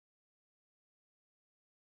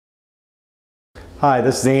Hi,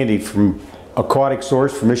 this is Andy from Aquatic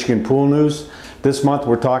Source for Michigan Pool News. This month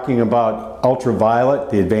we're talking about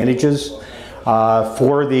ultraviolet, the advantages.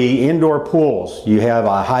 For the indoor pools, you have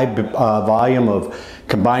a high volume of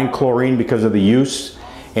combined chlorine because of the use,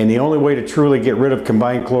 and the only way to truly get rid of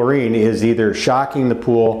combined chlorine is either shocking the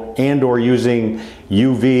pool and or using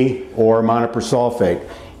UV or monopersulfate.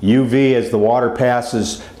 UV, as the water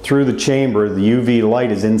passes through the chamber, the UV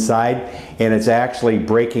light is inside and it's actually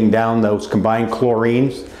breaking down those combined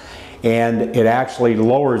chlorines, and it actually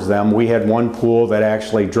lowers them. We had one pool that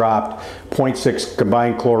actually dropped 0.6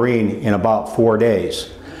 combined chlorine in about 4 days.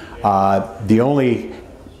 The only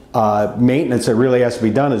maintenance that really has to be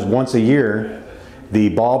done is once a year. The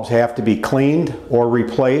bulbs have to be cleaned or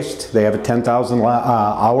replaced. They have a 10,000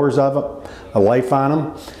 hours of a life on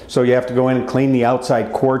them. So you have to go in and clean the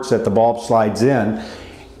outside quartz that the bulb slides in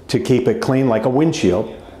to keep it clean like a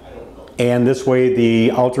windshield. And this way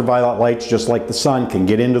the ultraviolet lights, just like the sun, can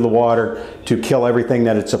get into the water to kill everything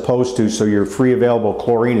that it's supposed to, so your free available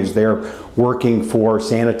chlorine is there working for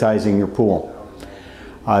sanitizing your pool.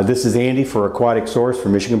 This is Andy for Aquatic Source for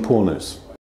Michigan Pool News.